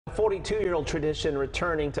42-year-old tradition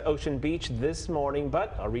returning to Ocean Beach this morning,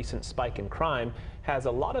 but a recent spike in crime has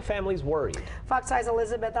a lot of families worried. Fox 5's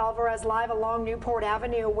Elizabeth Alvarez live along Newport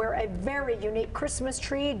Avenue, where a very unique Christmas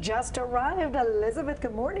tree just arrived. Elizabeth,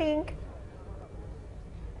 good morning.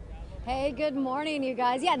 Hey, good morning, you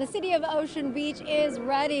guys. Yeah, the city of Ocean Beach is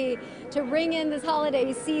ready to ring in this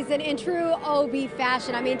holiday season in true OB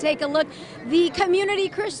fashion. I mean, take a look. The community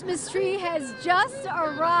Christmas tree has just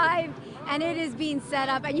arrived and it is being set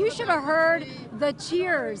up. And you should have heard the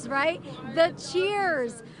cheers, right? The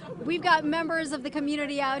cheers. We've got members of the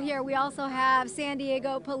community out here. We also have San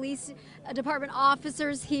Diego Police Department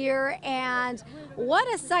officers here, and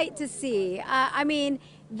what a sight to see. I mean,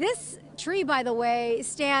 this tree, by the way,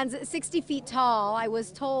 stands 60 feet tall. I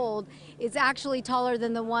was told it's actually taller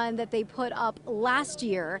than the one that they put up last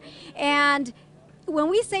year. And when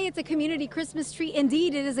we say it's a community Christmas tree,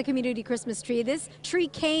 indeed it is a community Christmas tree. This tree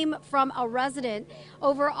came from a resident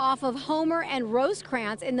over off of Homer and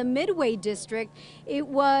Rosecrans in the Midway district. It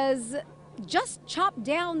was just chopped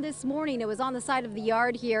down this morning. It was on the side of the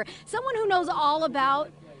yard here. Someone who knows all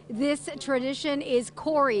about this tradition is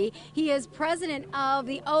Corey. He is president of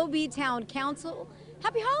the OB Town Council.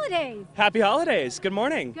 Happy holidays! Happy holidays. Good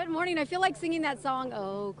morning. Good morning. I feel like singing that song,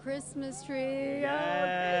 Oh, Christmas Tree.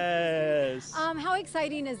 Yes. Oh, how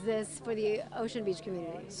exciting is this for the Ocean Beach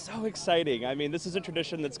community? So exciting. I mean, this is a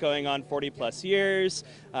tradition that's going on 40 plus years.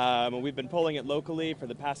 We've been pulling it locally for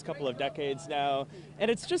the past couple of decades now. And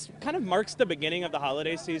it's just kind of marks the beginning of the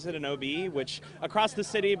holiday season in OB, which across the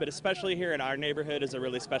city, but especially here in our neighborhood, is a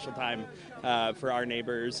really special time for our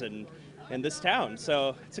neighbors and in this town.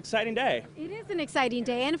 So it's an exciting day. It is an exciting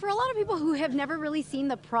day, and for a lot of people who have never really seen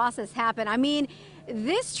the process happen, I mean,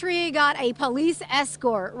 this tree got a police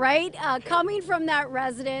escort, right? Coming from that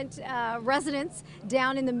residence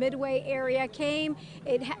down in the Midway area came.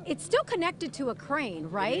 It's still connected to a crane,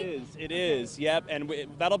 right? It is, yep, and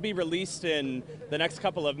that'll be released in the next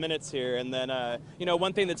couple of minutes here. And then, you know,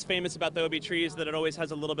 one thing that's famous about the OB tree is that it always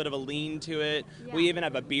has a little bit of a lean to it. Yeah. We even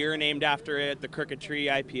have a beer named after it, the Crooked Tree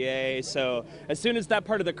IPA. So as soon as that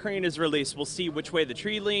part of the crane is released, we'll see which way the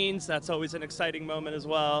tree leans. That's always an exciting moment as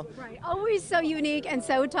well. Right, always so unique and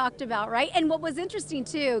so talked about, right? And what was interesting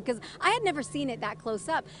too, because I had never seen it that close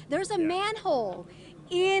up, there's a manhole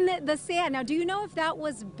in the sand. Now, do you know if that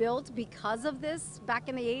was built because of this back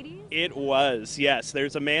in the 80s? It was, yes.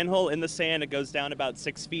 There's a manhole in the sand. It goes down about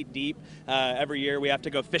 6 feet deep. Every year we have to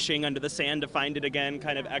go fishing under the sand to find it again,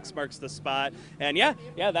 kind of X marks the spot. And yeah,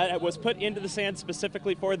 that was put into the sand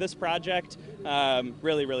specifically for this project.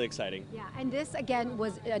 Really, really exciting. Yeah, and this again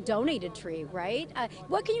was a donated tree, right?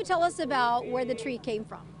 What can you tell us about where the tree came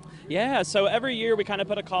from? Yeah, so every year we kind of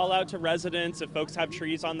put a call out to residents if folks have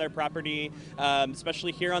trees on their property,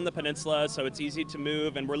 especially here on the peninsula, so it's easy to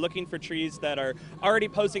move, and we're looking for trees that are already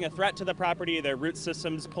posing a threat to the property, their root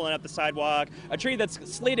systems pulling up the sidewalk, a tree that's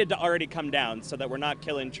slated to already come down so that we're not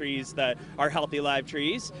killing trees that are healthy live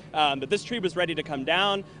trees. But this tree was ready to come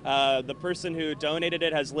down. The person who donated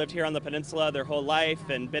it has lived here on the peninsula their whole life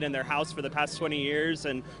and been in their house for the past 20 years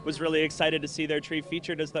and was really excited to see their tree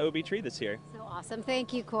featured as the OB tree this year. So awesome.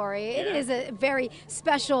 Thank you, Corey. It is a very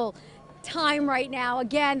special time right now.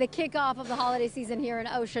 Again, the kickoff of the holiday season here in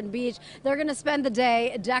Ocean Beach. They're going to spend the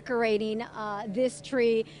day decorating this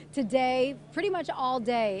tree today, pretty much all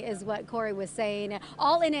day is what Corey was saying,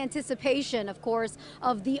 all in anticipation, of course,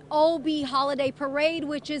 of the OB Holiday Parade,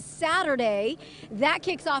 which is Saturday. That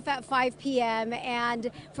kicks off at 5 p.m.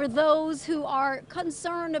 And for those who are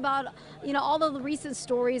concerned about, you know, all of the recent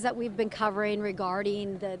stories that we've been covering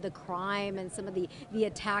regarding the crime and some of the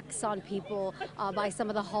attacks on people by some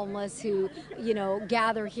of the homeless who, you know,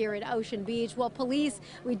 gather here in Ocean Beach. Well, police,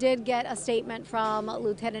 we did get a statement from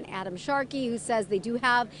Lieutenant Adam Sharkey, who says they do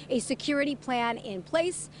have a security plan in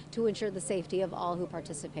place to ensure the safety of all who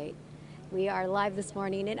participate. We are live this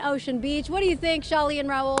morning in Ocean Beach. What do you think, Shali and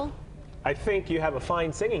Raul? I think you have a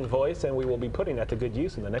fine singing voice, and we will be putting that to good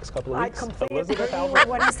use in the next couple of weeks. I completely agree with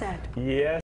what he said. Yes.